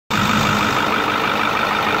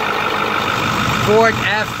Ford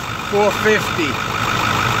F450.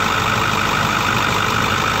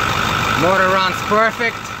 Motor runs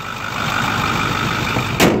perfect.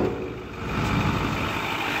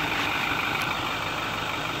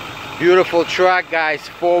 Beautiful truck, guys.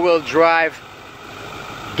 Four-wheel drive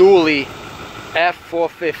dually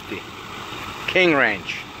F450 King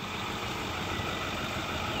Range.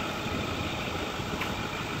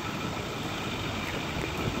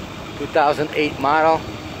 (2008) model.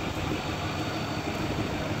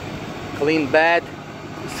 Clean bed,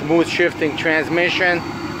 smooth shifting transmission.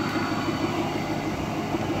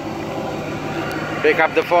 Pick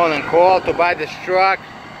up the phone and call to buy this truck.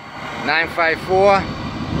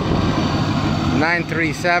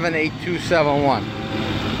 954-937-8271.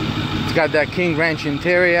 It's got that King Ranch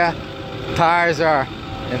interior. Tires are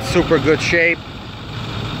in super good shape.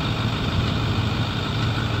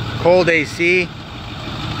 Cold AC.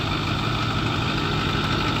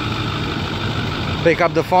 Pick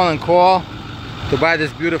up the phone and call to buy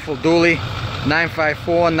this beautiful dually.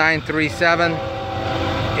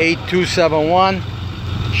 954-937-8271.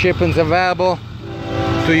 Shipping's available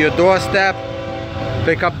to your doorstep.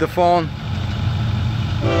 Pick up the phone.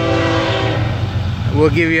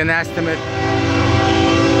 We'll give you an estimate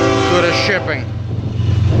to the shipping.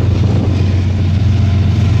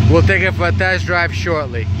 We'll take it for a test drive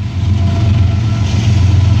shortly.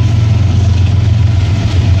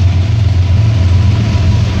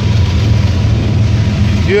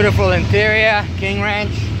 Beautiful interior, King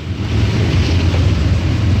Ranch.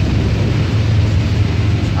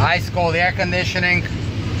 Ice cold air conditioning.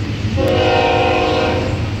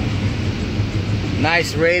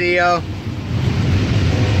 Nice radio.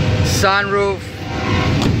 Sunroof.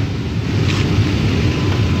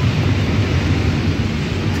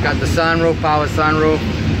 It's got the sunroof, power sunroof.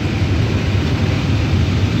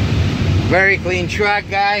 Very clean truck,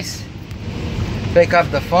 guys. Pick up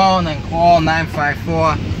the phone and call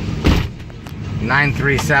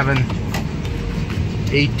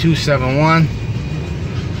 954-937-8271.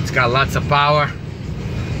 It's got lots of power,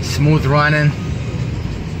 smooth running,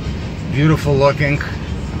 beautiful looking.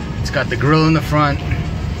 It's got the grill in the front.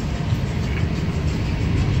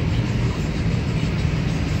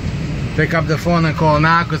 Pick up the phone and call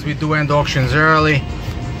now, because we do end auctions early.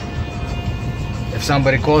 If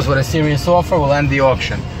somebody calls with a serious offer, we'll end the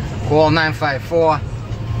auction. Call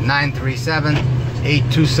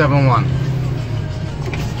 954-937-8271.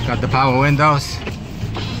 Got the power windows.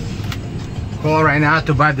 Call right now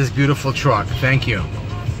to buy this beautiful truck. Thank you.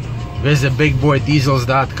 Visit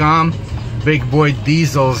bigboydiesels.com.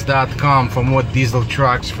 bigboydiesels.com for more diesel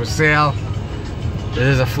trucks for sale. This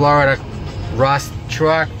is a Florida Rust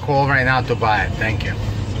truck. Call right now to buy it. Thank you.